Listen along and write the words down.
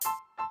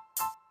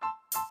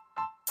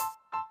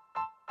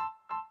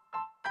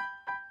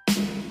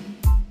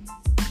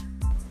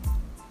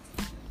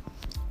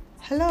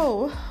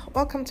Hello,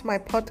 welcome to my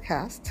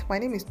podcast. My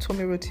name is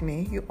Tomi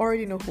Rotimi. You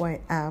already know who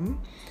I am.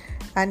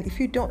 And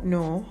if you don't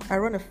know, I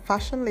run a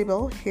fashion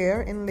label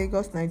here in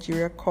Lagos,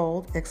 Nigeria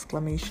called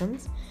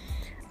Exclamations.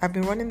 I've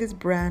been running this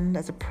brand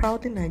as a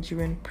proudly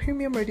Nigerian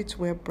premium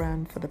ready-to-wear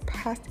brand for the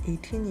past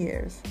 18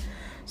 years.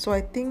 So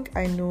I think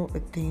I know a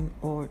thing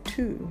or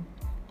two.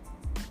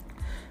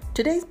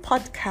 Today's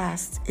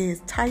podcast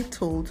is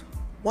titled,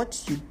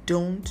 What You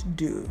Don't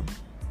Do.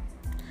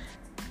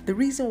 The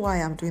reason why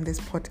I'm doing this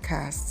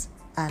podcast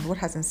and what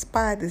has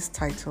inspired this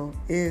title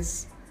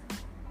is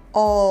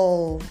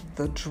all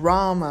the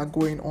drama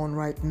going on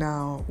right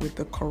now with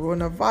the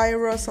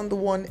coronavirus on the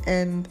one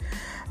end,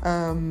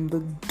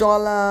 the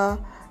dollar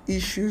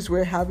issues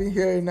we're having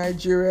here in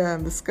Nigeria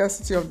and the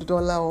scarcity of the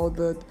dollar or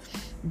the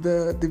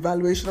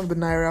devaluation of the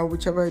naira,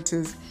 whichever it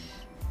is.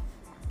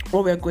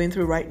 What we're going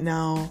through right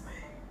now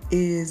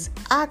is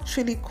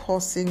actually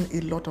causing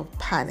a lot of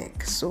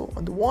panic. So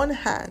on the one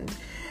hand,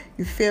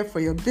 you fear for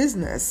your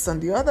business. On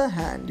the other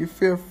hand, you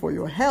fear for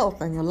your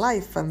health and your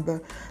life and the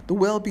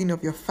well-being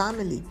of your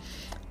family.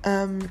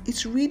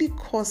 It's really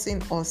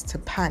causing us to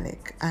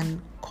panic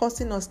and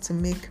causing us to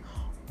make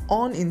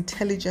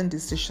unintelligent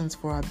decisions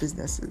for our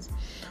businesses.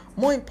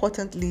 More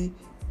importantly,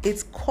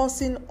 it's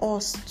causing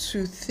us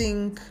to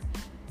think,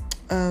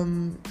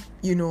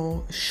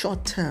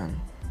 short term.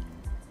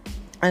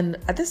 And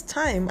at this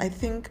time, I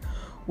think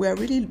we are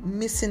really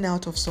missing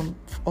out on some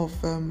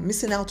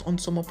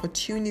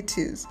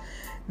opportunities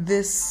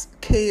this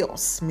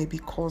chaos may be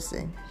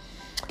causing.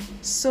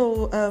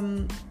 So,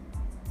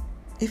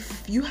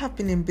 if you have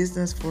been in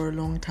business for a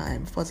long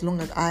time, for as long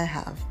as I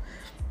have,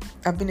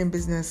 I've been in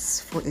business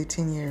for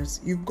 18 years.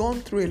 You've gone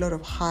through a lot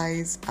of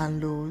highs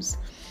and lows.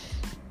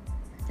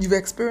 You've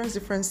experienced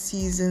different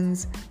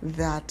seasons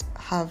that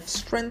have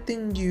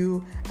strengthened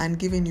you and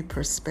given you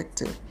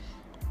perspective.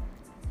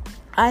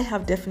 I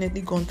have definitely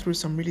gone through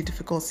some really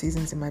difficult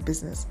seasons in my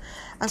business.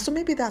 And so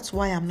maybe that's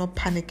why I'm not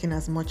panicking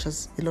as much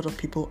as a lot of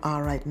people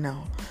are right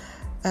now.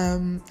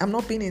 I'm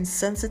not being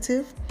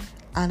insensitive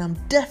and I'm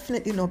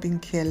definitely not being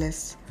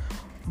careless,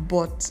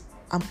 but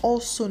I'm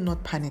also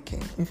not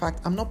panicking. In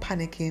fact, I'm not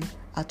panicking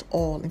at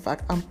all. In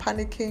fact, I'm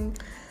not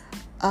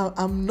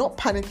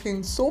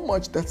panicking so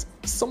much that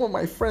some of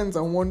my friends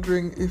are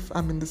wondering if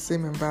I'm in the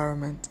same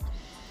environment.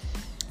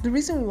 The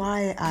reason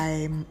why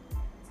I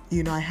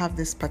have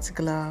this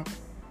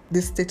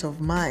state of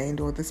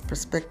mind or this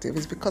perspective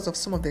is because of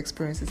some of the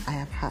experiences I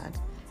have had.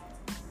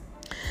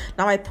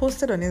 Now, I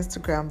posted on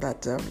Instagram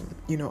that, I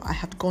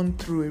had gone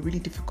through a really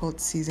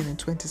difficult season in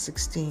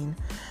 2016,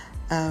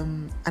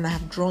 and I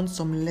have drawn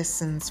some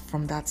lessons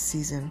from that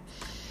season.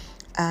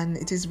 And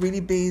it is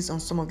really based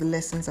on some of the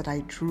lessons that I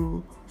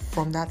drew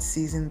from that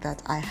season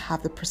that I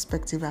have the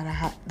perspective that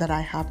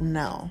I have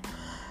now.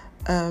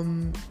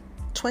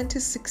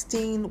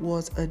 2016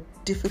 was a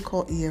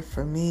difficult year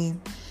for me,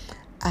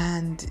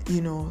 and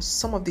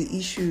some of the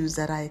issues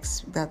some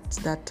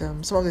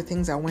of the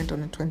things I went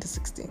on in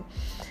 2016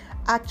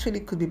 actually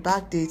could be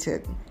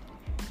backdated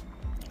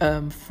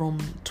from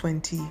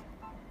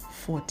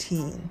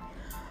 2014.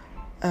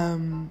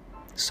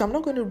 So I'm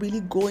not going to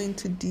really go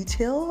into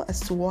detail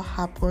as to what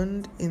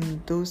happened in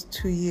those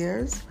 2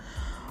 years,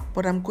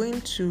 but I'm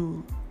going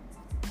to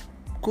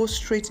go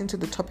straight into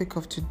the topic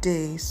of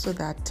today so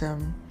that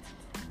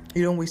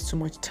you don't waste too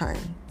much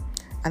time.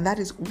 And that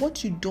is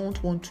what you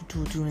don't want to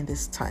do during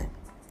this time.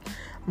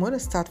 I'm going to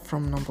start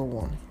from number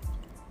one.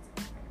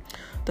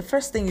 The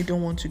first thing you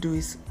don't want to do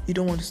is you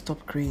don't want to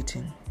stop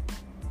creating.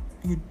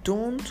 You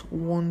don't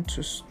want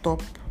to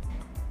stop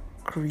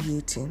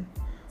creating.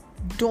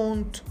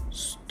 Don't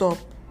stop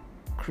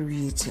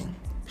creating,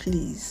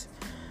 please.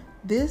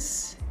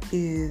 This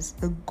is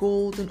a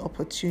golden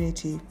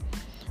opportunity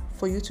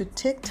for you to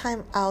take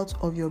time out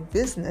of your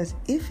business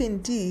if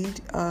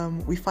indeed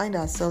we find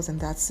ourselves in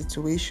that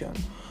situation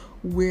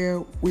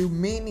where we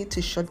may need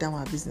to shut down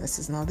our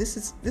businesses. Now,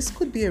 this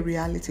could be a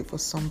reality for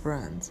some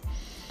brands.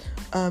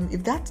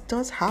 If that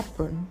does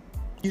happen,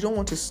 you don't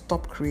want to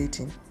stop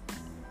creating.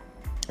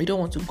 You don't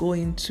want to go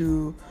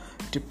into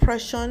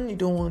depression. You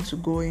don't want to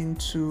go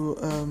into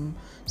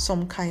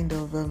some kind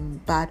of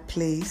bad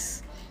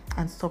place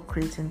and stop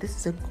creating. This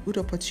is a good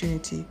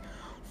opportunity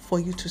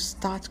for you to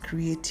start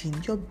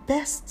creating. Your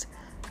best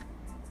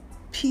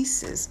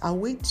pieces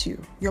await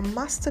you. Your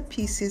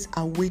masterpieces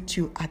await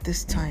you at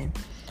this time.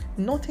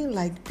 Nothing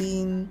like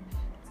being,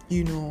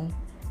 in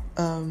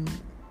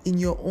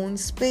your own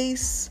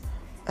space,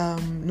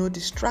 no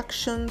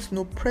distractions,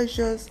 no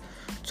pressures,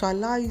 to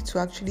allow you to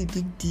actually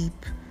dig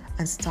deep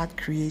and start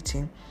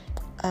creating.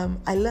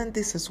 I learned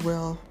this as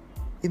well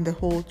in the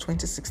whole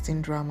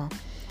 2016 drama.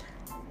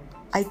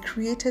 I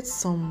created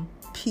some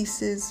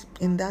pieces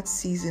in that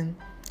season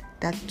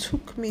that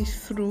took me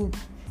through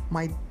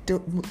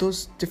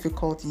those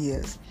difficult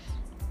years.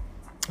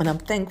 And I'm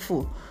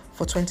thankful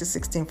for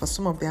 2016 for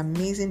some of the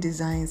amazing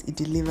designs it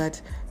delivered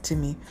to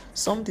me.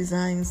 Some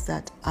designs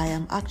that I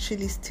am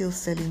actually still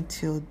selling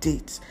till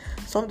date.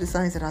 Some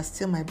designs that are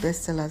still my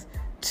bestsellers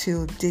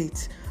till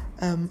date.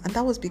 And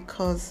that was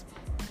because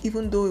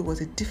even though it was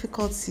a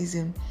difficult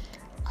season,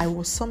 I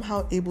was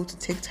somehow able to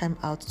take time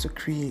out to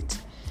create,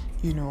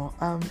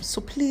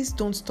 so please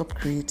don't stop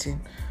creating.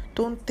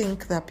 Don't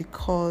think that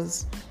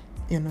because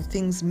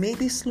things may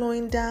be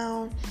slowing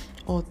down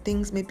or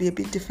things may be a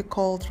bit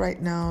difficult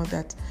right now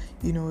that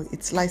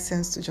it's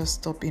licensed to just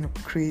stop being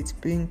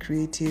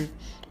creative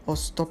or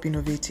stop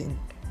innovating.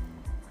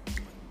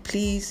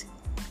 Please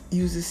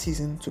use this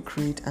season to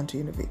create and to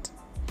innovate.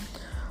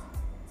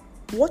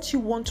 What you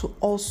want to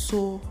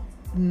also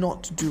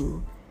not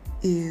do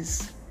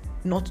is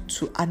not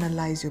to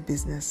analyze your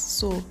business.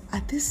 So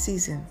at this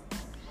season,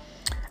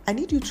 I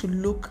need you to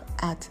look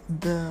at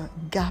the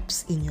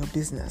gaps in your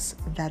business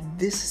that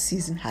this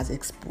season has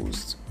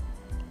exposed.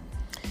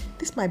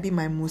 This might be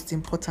my most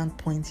important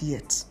point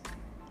yet.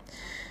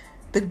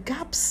 The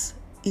gaps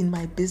in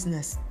my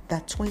business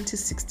that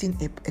 2016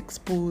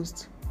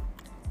 exposed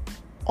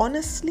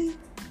honestly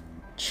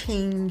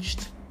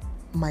changed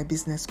my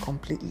business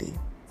completely.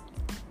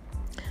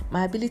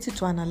 My ability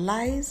to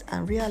analyze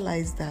and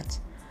realize that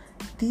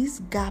these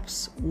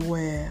gaps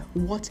were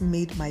what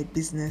made my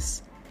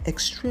business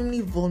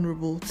extremely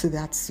vulnerable to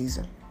that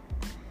season,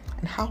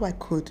 and how I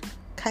could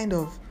kind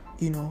of,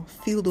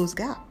 fill those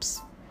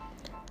gaps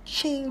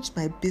changed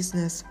my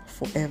business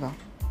forever.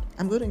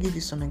 I'm going to give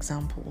you some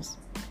examples.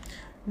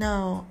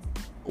 Now,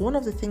 one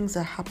of the things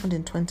that happened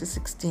in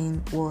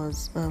 2016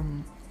 was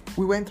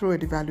we went through a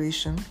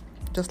devaluation,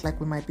 just like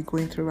we might be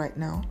going through right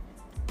now.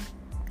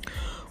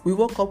 We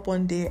woke up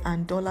one day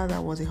and dollar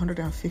that was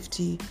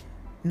 150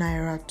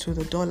 naira to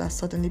the dollar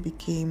suddenly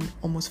became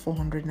almost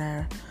 400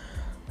 naira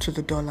to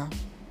the dollar.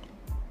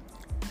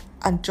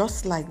 And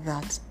just like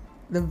that,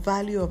 the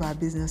value of our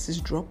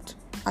businesses dropped,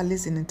 at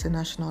least in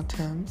international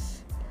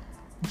terms.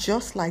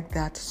 Just like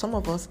that, some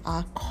of us,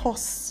 our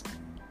costs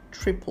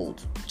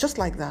tripled, just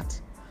like that.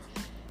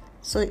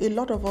 So a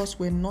lot of us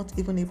were not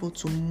even able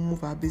to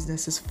move our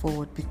businesses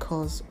forward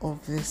because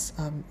of this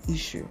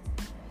issue.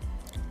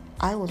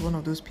 I was one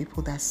of those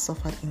people that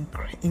suffered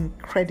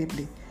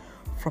incredibly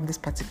from this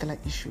particular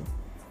issue.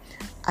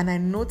 And I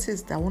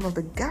noticed that one of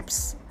the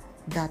gaps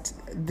that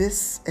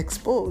this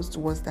exposed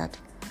was that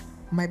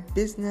my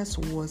business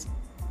was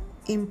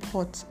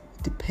import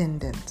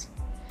dependent.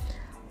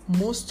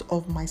 Most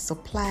of my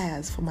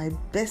suppliers for my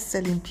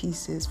best-selling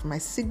pieces, for my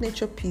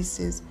signature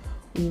pieces,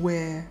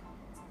 were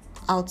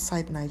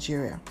outside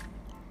Nigeria.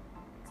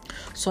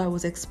 So I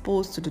was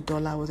exposed to the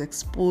dollar, I was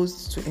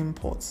exposed to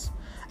imports.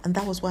 And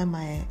that was why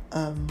my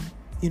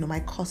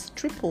costs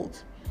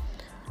tripled.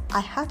 I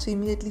had to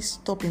immediately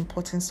stop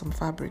importing some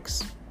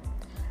fabrics.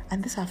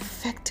 And this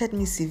affected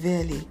me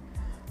severely.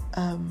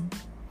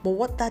 But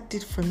what that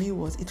did for me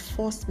was it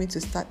forced me to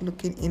start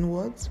looking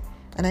inwards.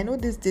 And I know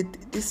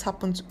this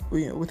happened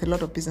with a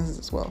lot of businesses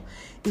as well.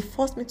 It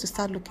forced me to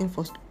start looking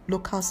for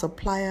local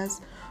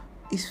suppliers.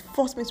 It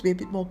forced me to be a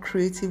bit more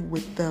creative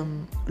with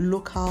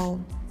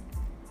local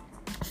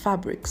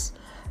fabrics.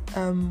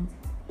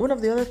 One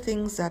of the other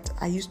things that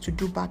I used to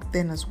do back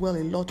then as well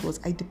a lot was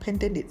I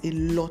depended a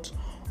lot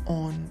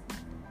on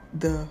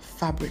the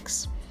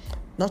fabrics.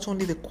 Not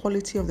only the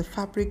quality of the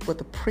fabric, but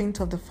the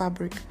print of the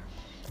fabric.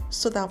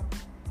 So that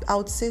I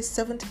would say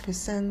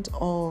 70%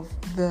 of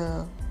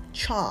the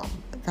charm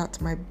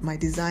that my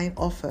design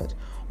offered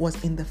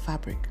was in the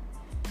fabric.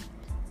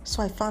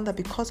 So I found that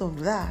because of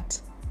that,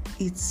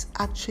 it's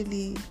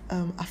actually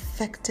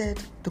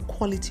affected the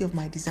quality of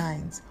my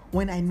designs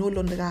when I no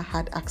longer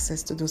had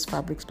access to those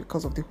fabrics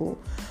because of the whole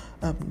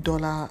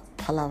dollar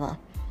palaver.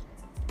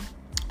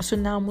 So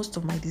now most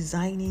of my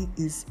designing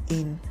is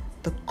in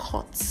the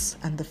cuts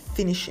and the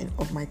finishing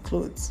of my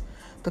clothes.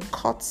 The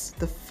cuts,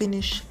 the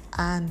finish,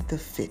 and the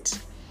fit.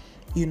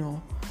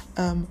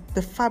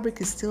 The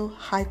fabric is still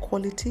high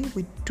quality.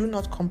 We do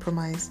not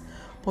compromise.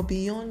 But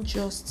beyond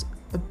just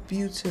a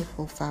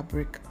beautiful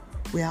fabric,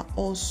 we are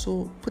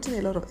also putting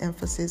a lot of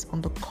emphasis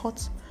on the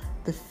cut,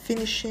 the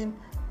finishing,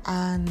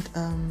 and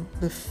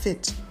the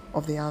fit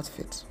of the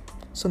outfit.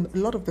 So a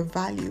lot of the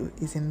value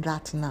is in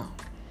that now.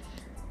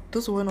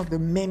 Those were one of the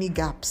many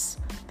gaps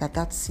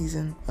that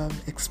season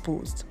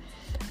exposed.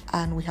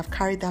 And we have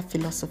carried that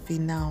philosophy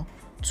now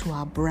to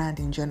our brand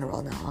in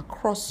general now.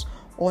 Across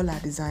all our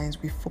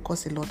designs, we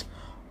focus a lot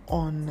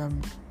on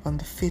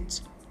the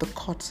fit, the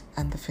cut,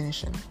 and the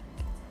finishing.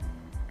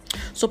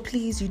 So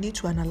please, you need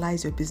to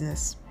analyze your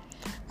business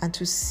and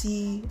to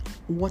see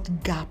what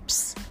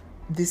gaps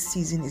this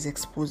season is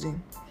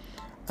exposing.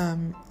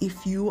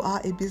 If you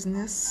are a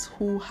business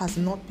who has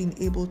not been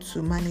able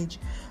to manage,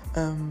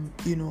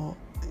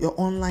 your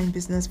online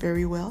business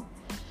very well,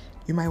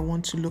 you might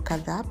want to look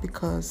at that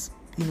because,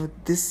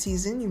 this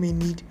season you may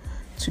need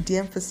to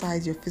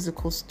de-emphasize your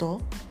physical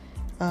store.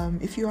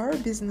 If you are a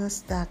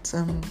business that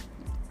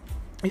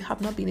you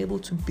have not been able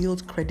to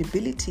build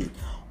credibility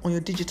on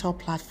your digital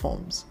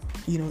platforms,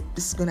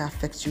 this is going to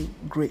affect you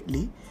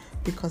greatly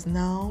because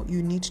now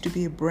you need to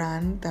be a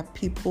brand that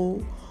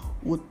people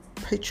would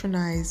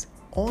patronize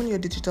on your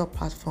digital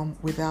platform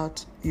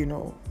without,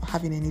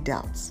 having any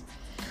doubts.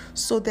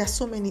 So there are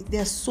so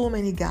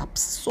many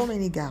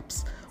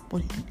gaps,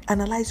 but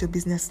analyze your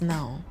business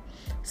now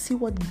See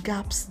what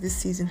gaps this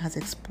season has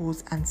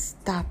exposed and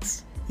start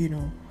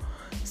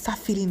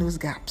filling those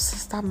gaps.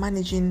 Start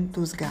managing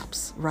those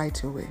gaps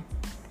right away.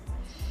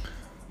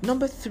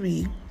 Number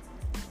 3,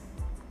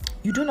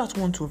 you do not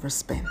want to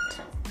overspend.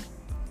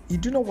 You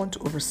do not want to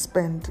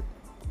overspend,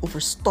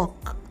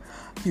 overstock,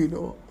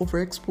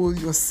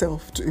 overexpose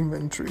yourself to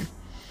inventory.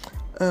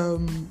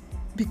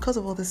 Because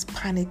of all this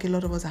panic, a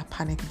lot of us are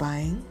panic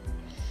buying.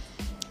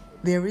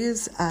 There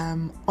is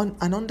an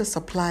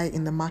undersupply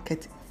in the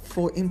market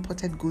for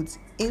imported goods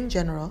in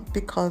general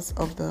because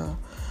of the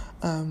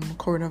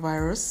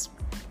coronavirus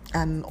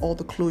and all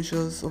the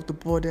closures of the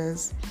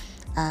borders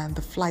and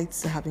the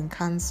flights have been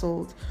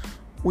cancelled.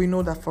 We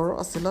know that for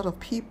us, a lot of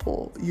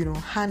people,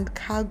 hand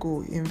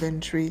cargo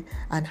inventory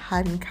and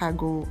hand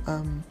cargo,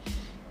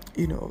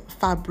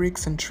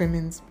 fabrics and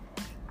trimmings.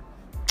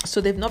 So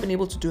they've not been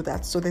able to do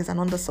that. So there's an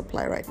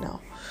undersupply right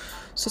now.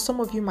 So some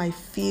of you might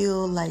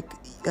feel like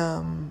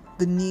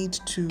the need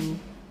to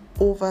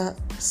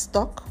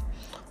overstock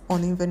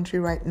on inventory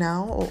right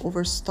now or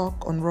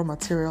overstock on raw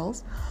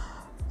materials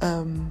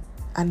and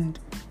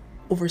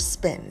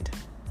overspend.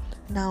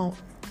 Now,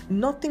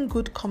 nothing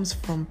good comes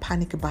from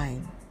panic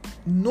buying.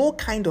 No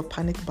kind of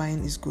panic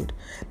buying is good.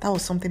 That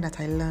was something that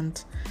I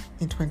learned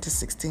in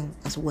 2016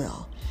 as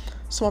well.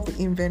 Some of the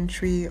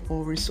inventory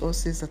or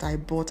resources that I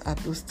bought at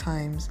those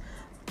times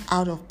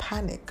out of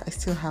panic, I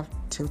still have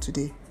till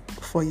today,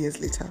 4 years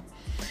later,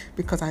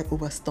 because I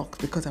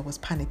overstocked, because I was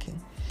panicking.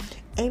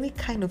 Any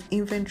kind of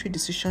inventory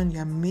decision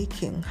you're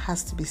making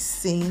has to be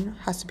sane,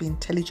 has to be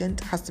intelligent,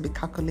 has to be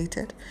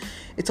calculated.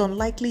 It's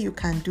unlikely you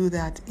can do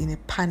that in a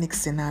panic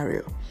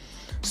scenario.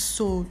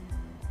 So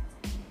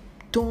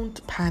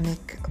don't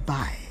panic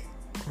buy,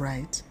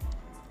 right?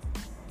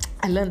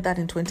 I learned that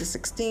in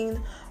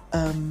 2016.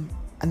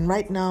 And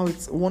right now,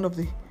 it's one of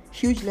the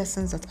huge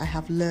lessons that I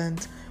have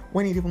learned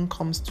when it even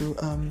comes to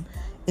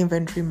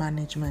inventory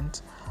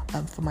management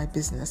for my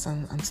business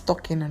and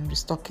stocking and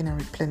restocking and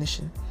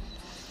replenishing.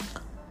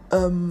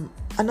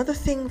 Another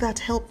thing that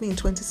helped me in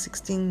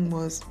 2016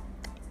 was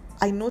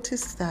I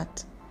noticed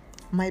that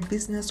my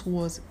business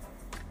was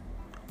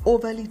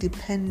overly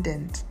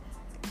dependent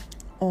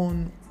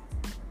on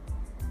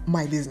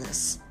my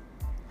business.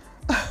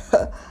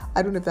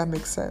 I don't know if that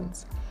makes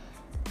sense.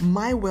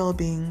 My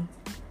well-being,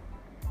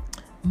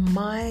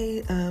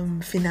 my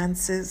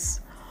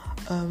finances,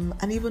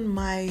 and even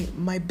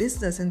my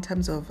business in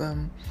terms of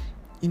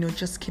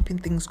just keeping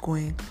things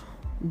going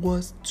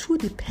was too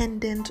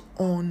dependent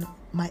on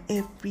my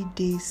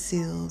everyday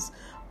sales,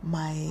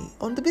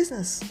 on the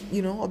business,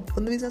 on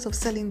the business of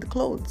selling the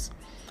clothes.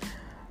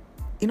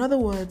 In other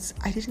words,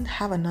 I didn't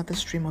have another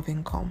stream of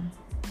income.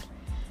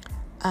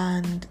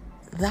 And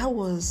that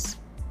was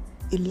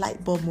a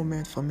light bulb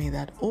moment for me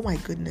that, oh my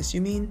goodness,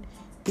 you mean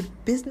if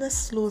business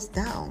slows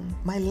down,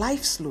 my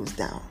life slows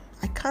down.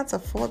 I can't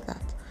afford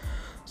that.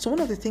 So one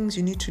of the things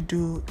you need to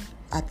do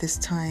at this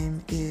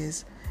time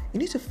is you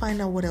need to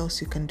find out what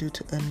else you can do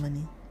to earn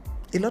money.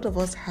 A lot of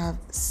us have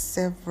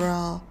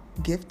several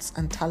gifts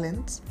and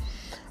talents.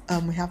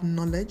 We have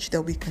knowledge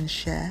that we can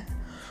share.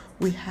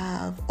 We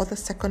have other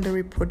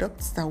secondary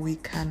products that we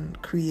can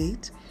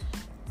create.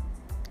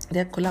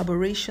 There are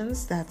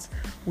collaborations that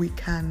we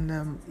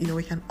can,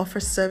 we can offer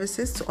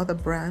services to other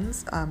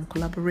brands,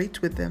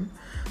 collaborate with them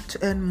to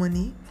earn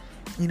money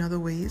in other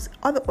ways.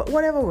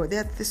 Whatever way,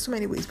 there's so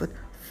many ways, but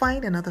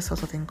find another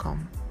source of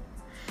income.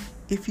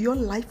 If your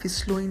life is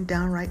slowing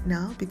down right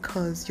now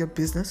because your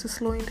business is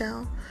slowing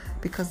down,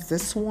 because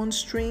this one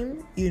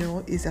stream,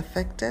 is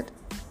affected,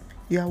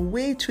 you are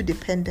way too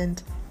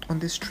dependent on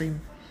this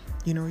stream.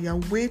 You are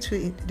way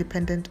too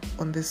dependent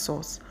on this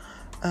source.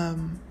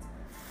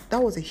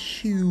 That was a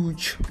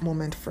huge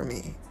moment for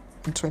me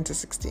in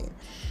 2016.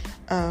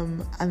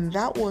 And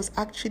that was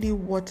actually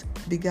what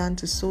began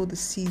to sow the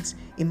seeds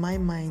in my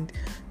mind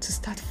to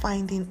start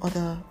finding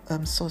other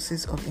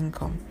sources of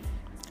income.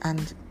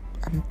 And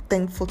I'm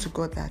thankful to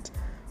God that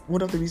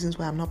one of the reasons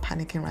why I'm not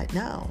panicking right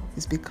now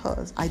is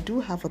because I do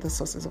have other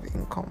sources of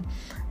income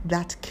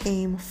that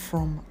came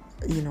from,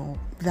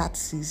 that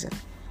season.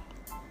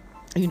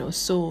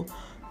 So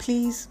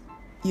please,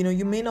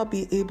 you may not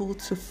be able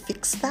to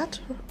fix that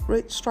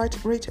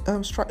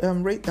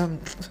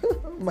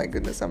my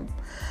goodness,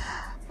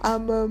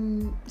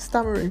 I'm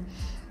stammering.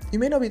 You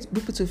may not be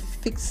able to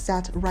fix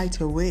that right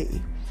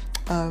away,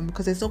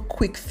 because there's no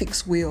quick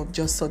fix way of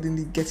just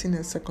suddenly getting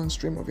a second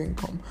stream of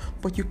income.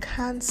 But you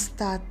can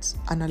start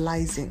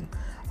analyzing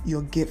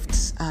your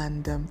gifts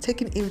and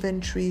taking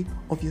inventory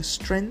of your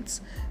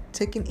strengths,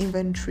 taking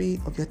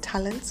inventory of your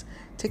talents,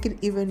 taking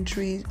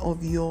inventory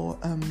of your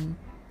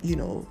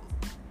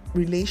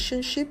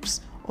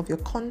relationships, of your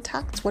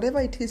contacts, whatever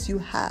it is you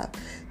have.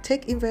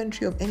 Take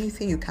inventory of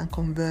anything you can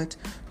convert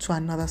to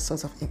another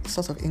source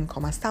of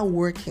income and start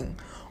working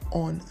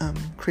on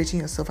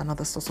creating yourself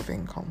another source of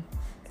income.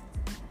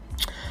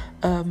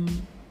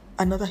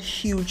 Another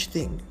huge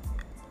thing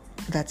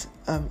that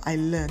I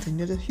learned,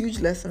 another huge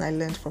lesson I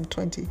learned from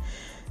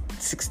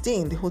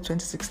 2016, the whole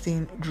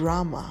 2016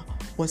 drama,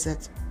 was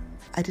that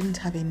I didn't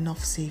have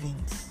enough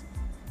savings.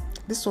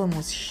 This one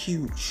was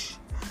huge.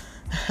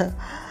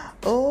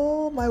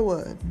 Oh my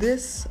word,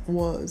 this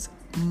was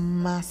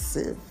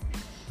massive.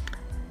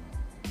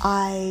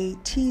 I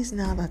tease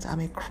now that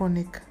I'm a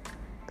chronic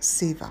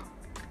saver.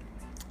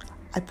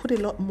 I put a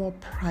lot more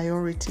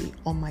priority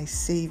on my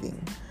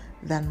saving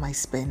than my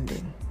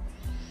spending.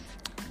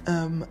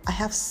 I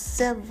have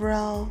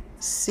several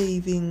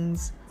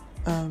savings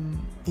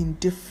in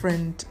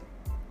different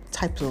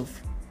types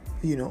of,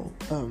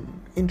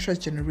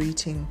 interest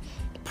generating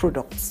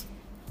products.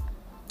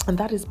 And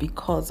that is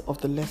because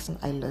of the lesson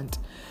I learned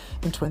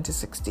in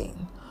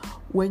 2016.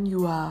 When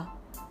you are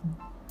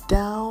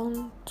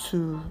down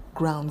to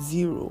ground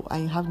zero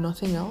and you have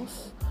nothing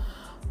else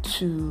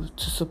to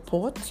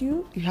support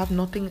you, you have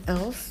nothing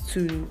else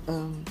to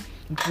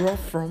draw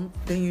from,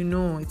 then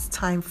it's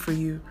time for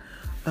you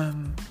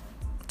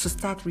to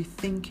start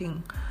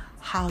rethinking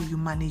how you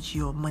manage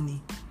your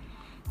money.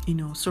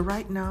 So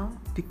right now,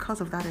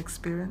 because of that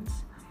experience,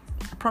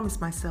 I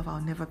promised myself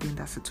I'll never be in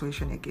that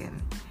situation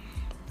again.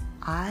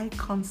 I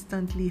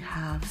constantly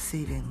have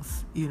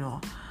savings,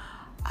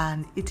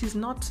 and it is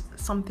not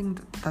something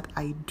that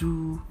I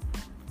do,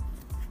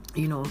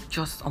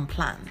 just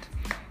unplanned.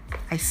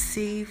 I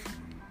save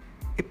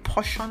a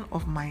portion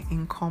of my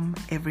income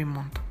every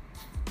month.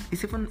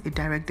 It's even a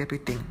direct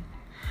debit thing.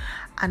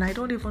 And I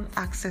don't even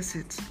access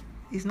it.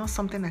 It's not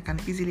something I can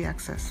easily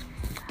access.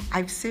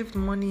 I've saved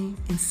money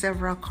in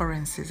several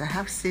currencies. I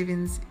have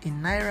savings in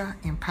Naira,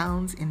 in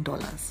pounds, in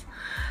dollars.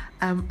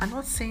 I'm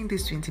not saying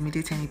this to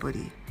intimidate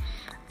anybody.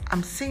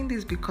 I'm saying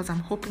this because I'm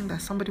hoping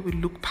that somebody will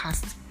look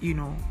past,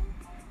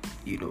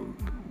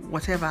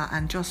 whatever,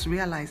 and just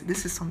realize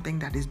this is something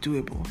that is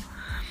doable.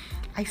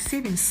 I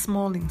save in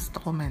small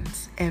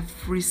installments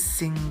every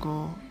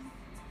single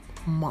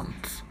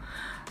month.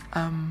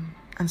 And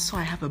so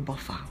I have a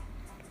buffer.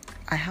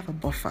 I have a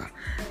buffer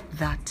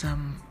that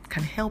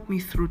can help me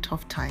through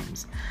tough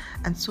times.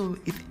 And so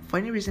if for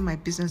any reason my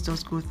business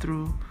does go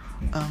through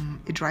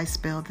a dry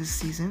spell this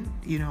season,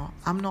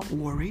 I'm not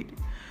worried,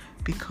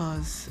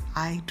 because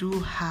I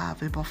do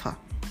have a buffer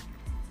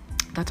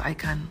that I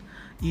can,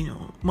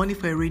 money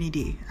for a rainy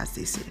day, as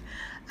they say.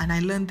 And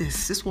I learned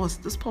this. This was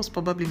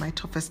probably my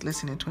toughest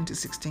lesson in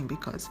 2016,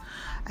 because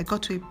I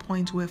got to a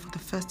point where for the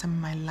first time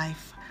in my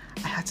life,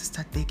 I had to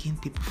start begging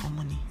people for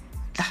money.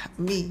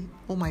 Me,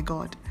 oh my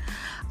God.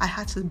 I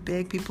had to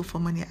beg people for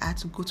money. I had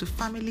to go to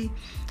family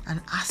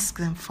and ask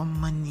them for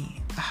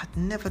money. I had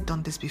never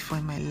done this before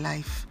in my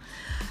life.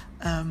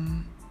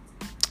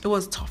 It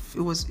was tough.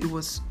 It was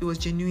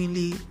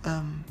genuinely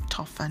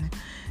tough, and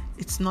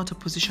it's not a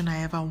position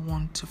I ever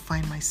want to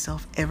find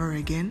myself ever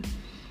again.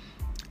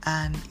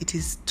 And it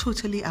is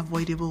totally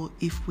avoidable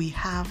if we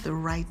have the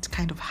right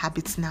kind of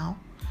habits now.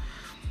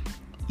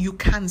 You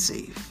can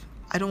save.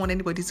 I don't want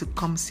anybody to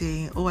come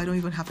saying, oh, I don't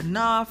even have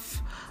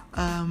enough,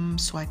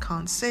 so I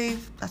can't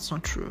save. That's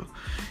not true.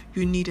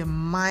 You need a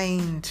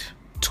mind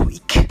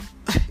tweak,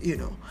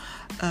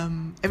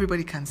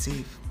 Everybody can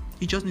save.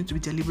 You just need to be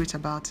deliberate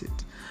about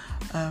it.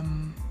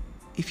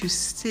 If you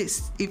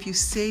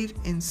save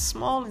in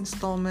small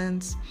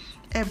installments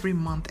every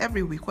month,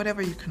 every week,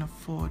 whatever you can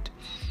afford,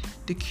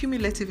 the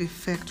cumulative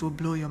effect will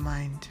blow your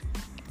mind.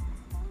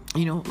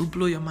 Will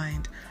blow your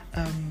mind.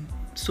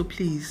 So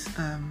please,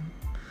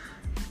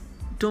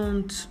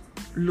 don't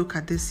look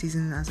at this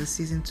season as a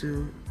season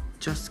to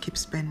just keep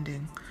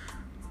spending.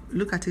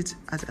 Look at it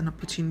as an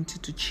opportunity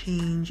to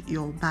change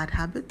your bad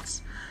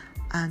habits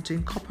and to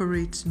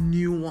incorporate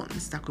new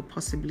ones that could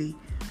possibly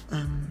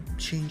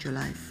change your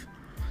life.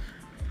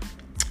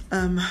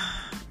 A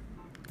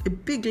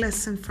big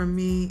lesson for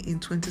me in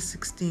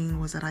 2016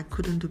 was that I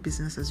couldn't do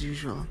business as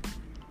usual.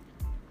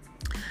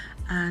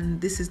 And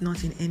this is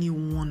not in any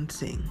one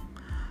thing.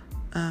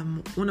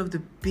 One of the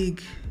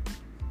big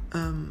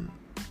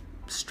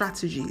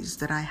strategies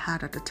that I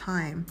had at the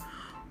time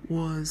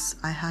was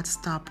I had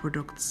star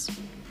products.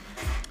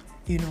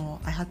 Or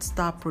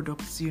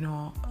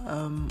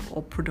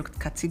product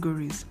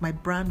categories. My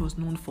brand was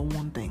known for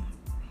one thing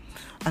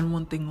and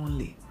one thing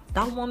only.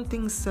 That one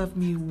thing served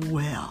me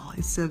well.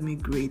 It served me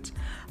great.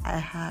 I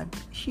had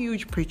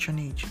huge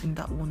patronage in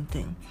that one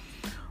thing.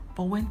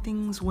 But when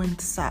things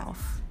went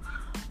south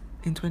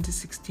in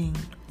 2016,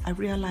 I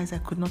realized I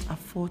could not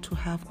afford to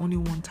have only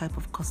one type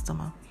of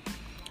customer.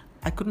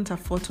 I couldn't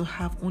afford to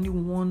have only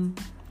one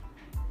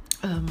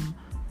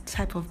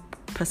type of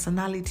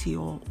personality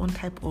or one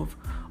type of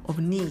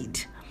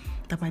need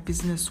that my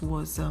business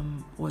was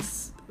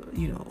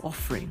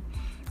offering.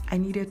 I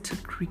needed to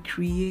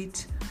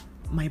recreate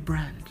my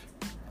brand.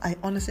 I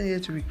honestly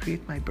needed to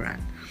recreate my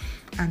brand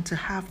and to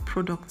have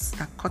products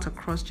that cut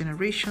across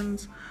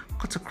generations,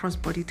 cut across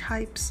body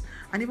types,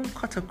 and even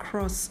cut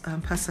across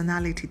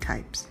personality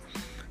types.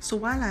 So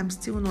while I'm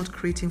still not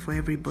creating for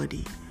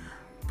everybody,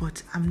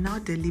 but I'm now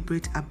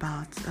deliberate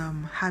about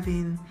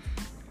having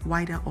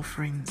wider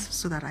offerings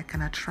so that I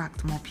can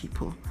attract more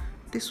people.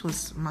 This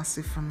was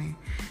massive for me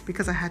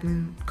because I had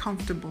been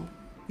comfortable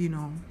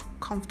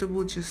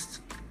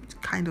just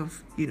kind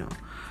of,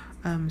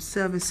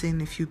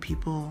 servicing a few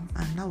people,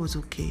 and that was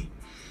okay.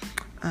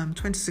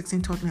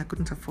 2016 taught me I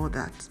couldn't afford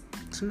that.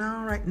 So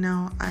right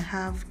now, I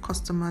have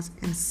customers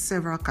in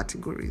several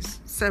categories,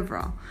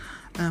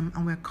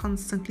 and we're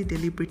constantly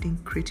deliberately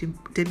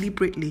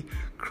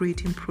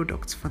creating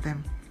products for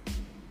them.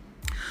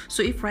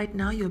 So if right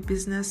now your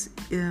business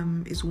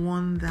is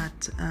one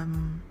that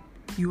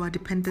you are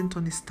dependent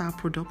on a star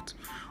product,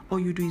 all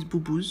you do is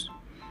boo-boos,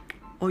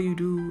 all you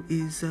do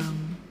is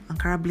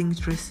Ankara bling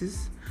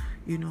dresses,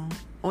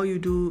 all you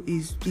do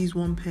is these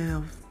one pair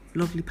of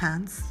lovely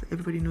pants,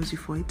 everybody knows you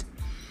for it.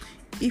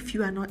 If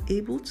you are not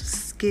able to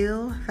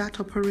scale that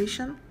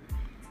operation,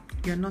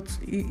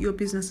 your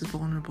business is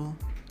vulnerable.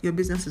 Your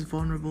business is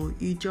vulnerable.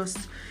 It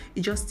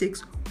just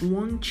takes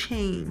one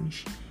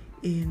change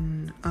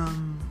in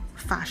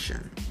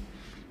fashion,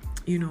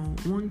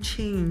 one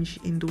change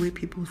in the way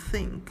people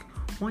think,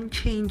 one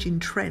change in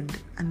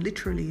trend, and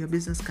literally your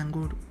business can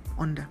go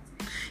under.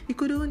 It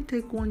could even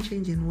take one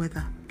change in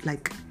weather,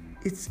 like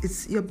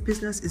it's your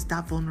business is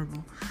that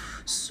vulnerable.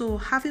 So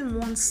having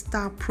one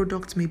star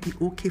product may be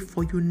okay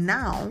for you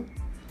now,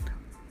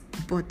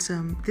 but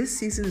this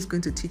season is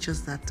going to teach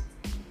us that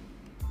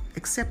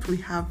except we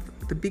have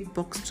the big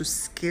bucks to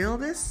scale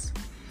this,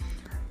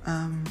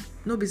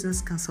 no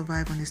business can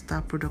survive on a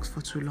star product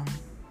for too long.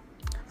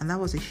 And that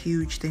was a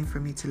huge thing for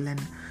me to learn.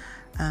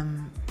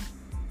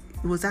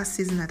 It was that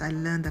season that I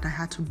learned that I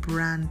had to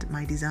brand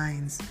my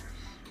designs,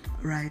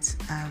 right?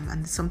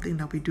 And it's something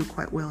that we do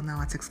quite well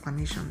now at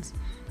Exclamations.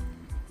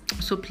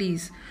 So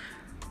please,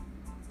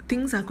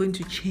 things are going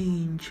to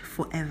change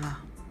forever.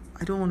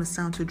 I don't want to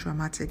sound too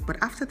dramatic,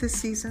 but after this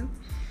season,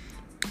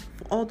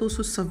 for all those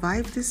who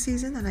survived this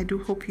season, and I do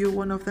hope you're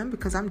one of them,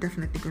 because I'm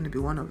definitely going to be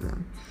one of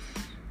them,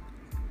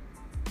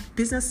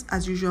 business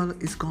as usual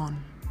is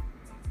gone.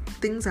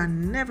 Things are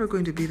never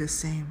going to be the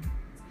same.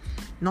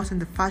 Not in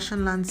the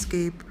fashion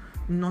landscape,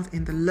 not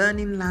in the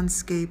learning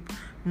landscape,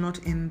 not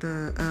in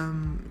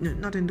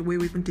the way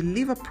we even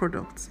deliver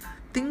products.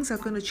 Things are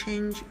going to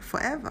change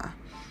forever.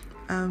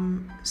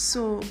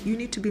 So you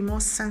need to be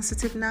more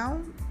sensitive now,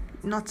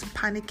 not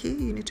panicky.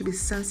 You need to be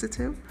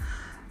sensitive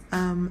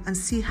and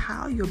see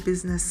how your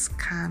business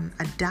can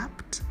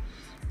adapt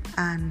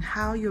and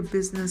how your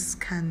business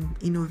can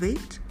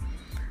innovate,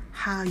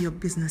 how your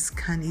business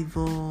can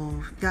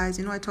evolve. Guys,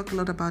 I talk a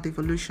lot about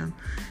evolution.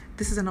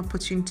 This is an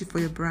opportunity for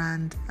your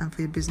brand and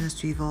for your business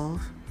to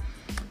evolve.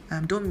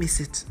 Don't miss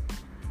it.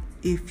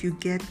 If you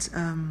get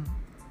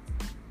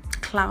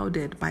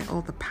clouded by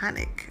all the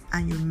panic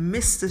and you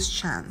miss this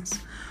chance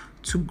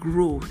to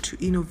grow, to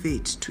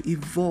innovate, to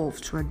evolve,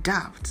 to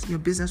adapt, your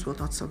business will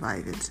not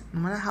survive it, no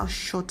matter how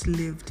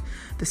short-lived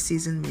the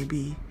season may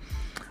be.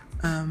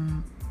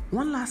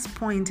 One last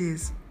point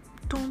is,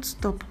 don't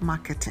stop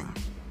marketing.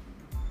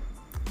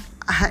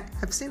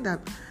 I've seen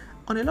that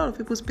on a lot of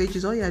people's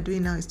pages, all you're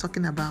doing now is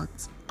talking about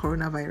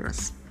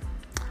coronavirus.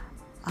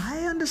 I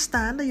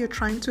understand that you're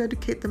trying to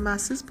educate the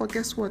masses, but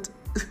guess what?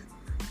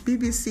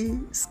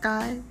 BBC,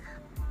 Sky,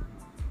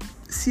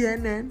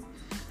 CNN,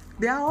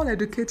 they are all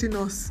educating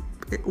us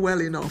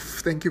well enough.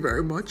 Thank you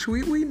very much.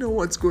 We know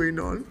what's going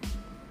on.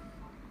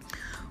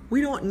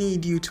 We don't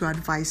need you to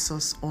advise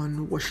us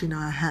on washing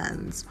our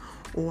hands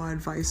or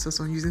advise us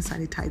on using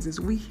sanitizers.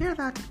 We hear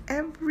that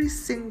every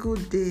single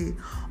day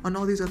on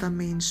all these other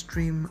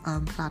mainstream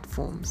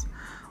platforms.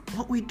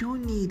 What we do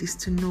need is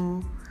to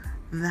know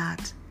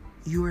that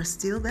you are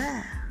still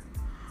there.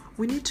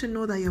 We need to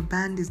know that your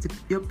brand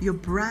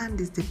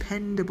is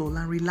dependable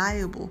and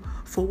reliable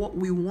for what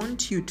we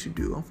want you to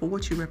do and for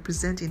what you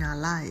represent in our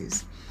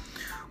lives.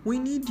 We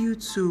need you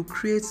to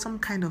create some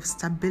kind of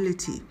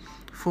stability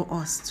for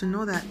us to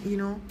know that,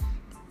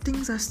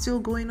 things are still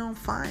going on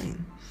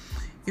fine.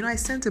 I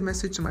sent a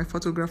message to my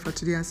photographer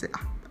today and said,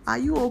 "Are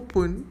you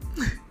open?"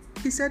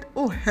 He said,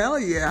 "Oh, hell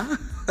yeah,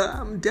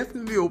 I'm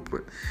definitely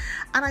open."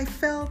 And I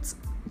felt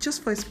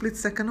just for a split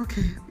second,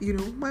 okay,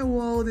 my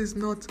world is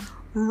not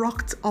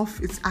rocked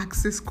off its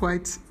axis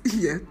quite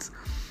yet.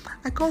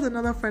 I called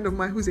another friend of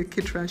mine who's a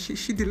caterer.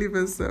 She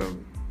delivers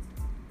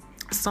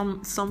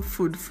some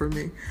food for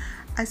me.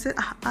 I said,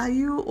 "Are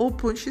you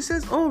open?" She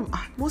says, "Oh,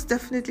 most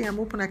definitely I'm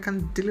open. I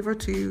can deliver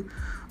to you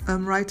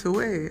right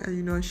away."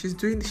 And,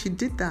 she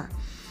did that.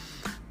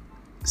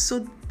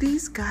 So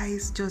these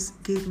guys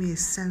just gave me a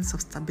sense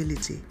of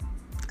stability.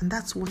 And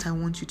that's what I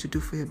want you to do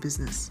for your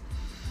business.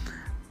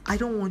 I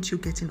don't want you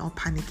getting all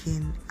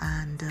panicking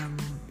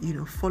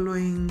and,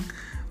 following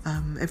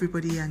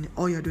everybody, and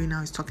all you're doing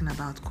now is talking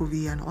about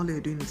COVID and all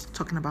you're doing is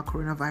talking about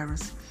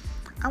coronavirus.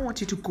 I want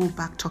you to go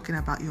back talking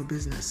about your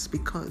business,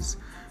 because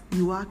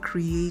you are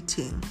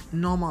creating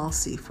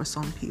normalcy for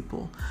some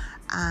people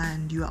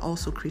and you are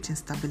also creating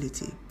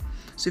stability.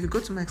 So if you go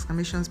to my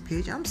Exclamations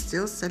page, I'm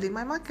still selling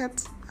my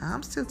market.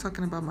 I'm still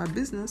talking about my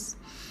business.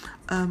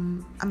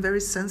 I'm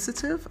very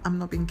sensitive. I'm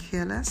not being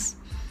careless.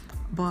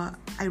 But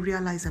I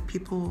realize that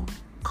people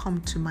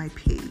come to my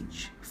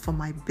page for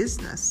my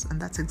business, and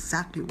that's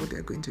exactly what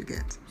they're going to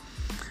get.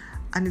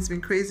 And it's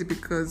been crazy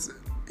because,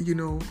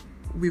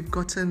 we've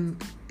gotten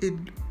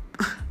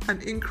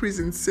an increase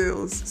in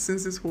sales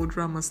since this whole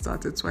drama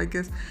started. So I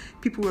guess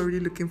people were really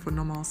looking for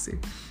normalcy.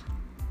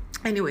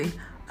 Anyway,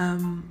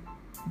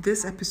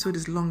 this episode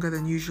is longer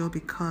than usual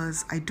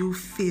because I do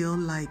feel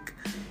like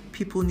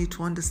people need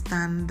to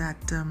understand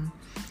that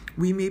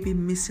we may be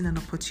missing an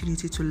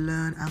opportunity to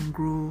learn and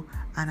grow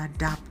and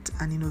adapt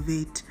and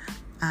innovate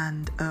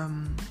and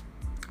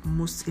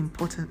most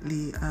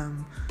importantly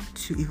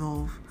to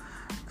evolve.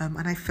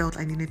 And I felt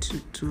I needed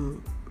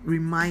to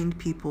remind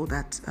people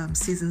that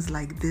seasons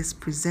like this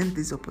present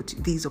these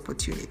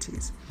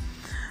opportunities.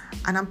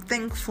 And I'm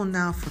thankful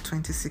now for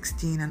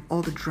 2016 and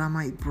all the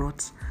drama it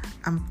brought.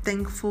 I'm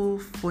thankful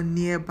for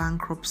near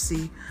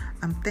bankruptcy.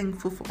 I'm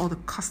thankful for all the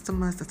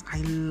customers that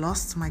I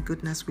lost. My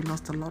goodness, we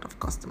lost a lot of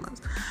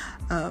customers.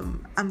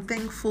 I'm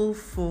thankful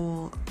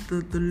for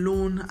the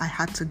loan I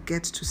had to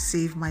get to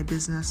save my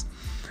business.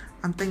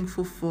 I'm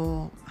thankful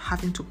for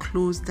having to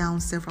close down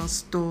several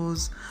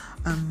stores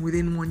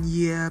within 1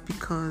 year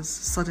because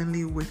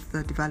suddenly with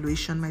the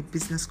devaluation, my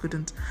business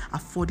couldn't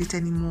afford it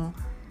anymore.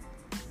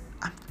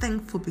 I'm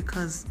thankful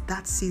because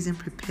that season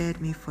prepared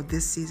me for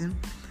this season.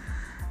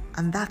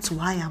 And that's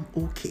why I'm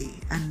okay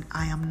and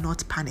I am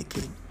not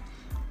panicking.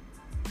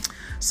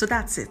 So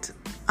that's it.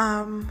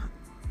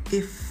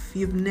 If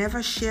you've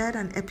never shared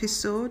an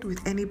episode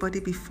with anybody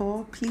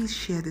before, please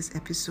share this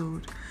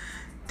episode.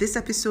 This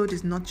episode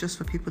is not just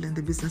for people in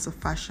the business of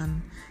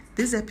fashion.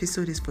 This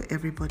episode is for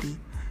everybody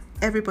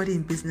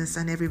in business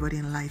and everybody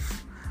in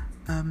life.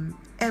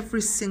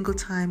 Every single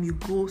time you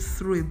go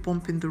through a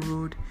bump in the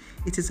road,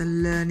 it is a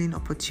learning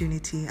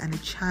opportunity and a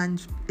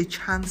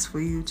chance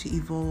for you to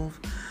evolve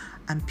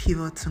and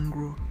pivot and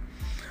grow.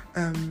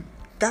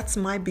 That's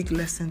my big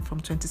lesson from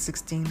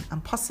 2016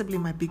 and possibly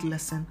my big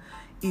lesson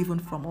even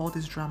from all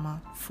this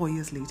drama 4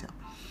 years later.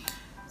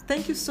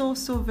 Thank you so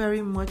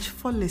very much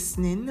for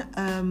listening.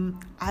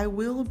 I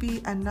will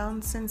be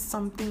announcing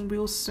something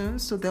real soon,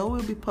 so there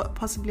will be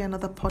possibly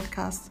another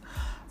podcast,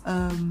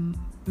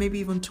 maybe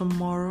even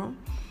tomorrow,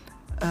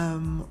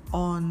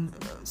 on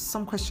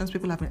some questions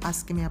people have been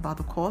asking me about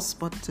the course,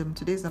 but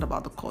today is not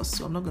about the course,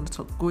 so I'm not going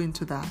to go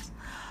into that.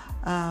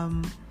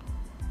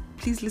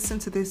 Please listen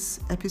to this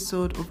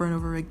episode over and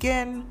over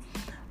again.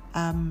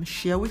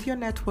 Share with your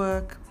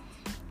network.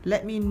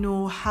 Let me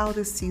know how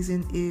this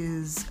season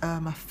is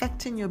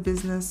affecting your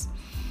business.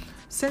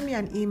 Send me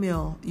an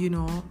email.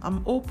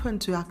 I'm open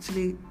to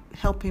actually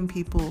helping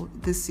people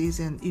this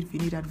season. If you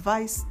need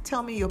advice,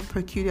 tell me your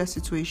peculiar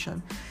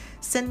situation.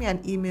 Send me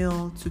an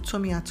email to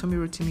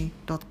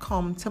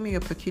tomi@tomirotimi.com. Tell me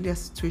your peculiar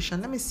situation.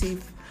 Let me see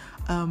if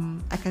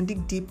I can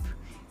dig deep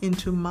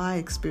into my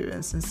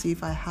experience and see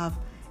if I have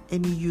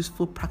any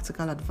useful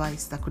practical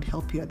advice that could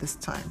help you at this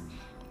time.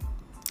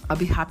 I'll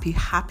be happy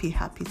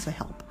to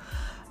help.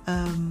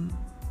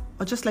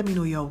 Or just let me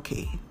know you're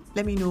okay.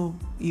 Let me know,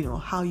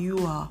 how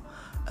you are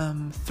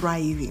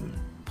thriving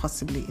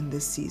possibly in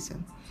this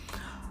season.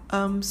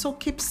 So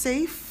keep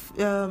safe.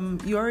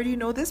 You already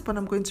know this, but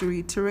I'm going to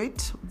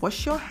reiterate.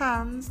 Wash your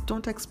hands.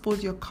 Don't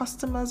expose your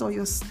customers or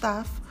your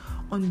staff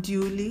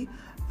unduly.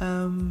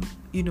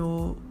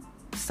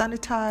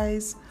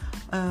 Sanitize.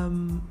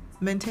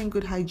 Maintain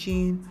good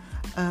hygiene.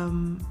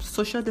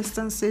 Social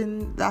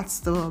distancing, that's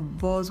the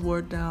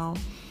buzzword now.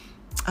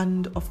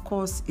 And of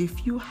course,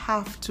 if you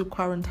have to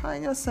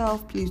quarantine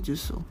yourself, please do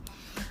so.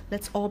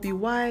 Let's all be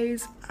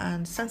wise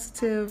and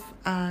sensitive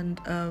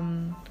and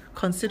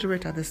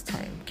considerate at this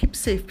time. Keep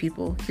safe,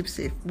 people. Keep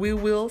safe. We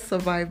will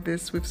survive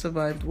this. We've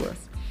survived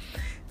worse.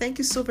 Thank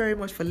you so very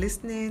much for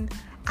listening.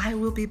 I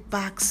will be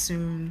back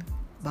soon.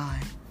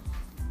 Bye.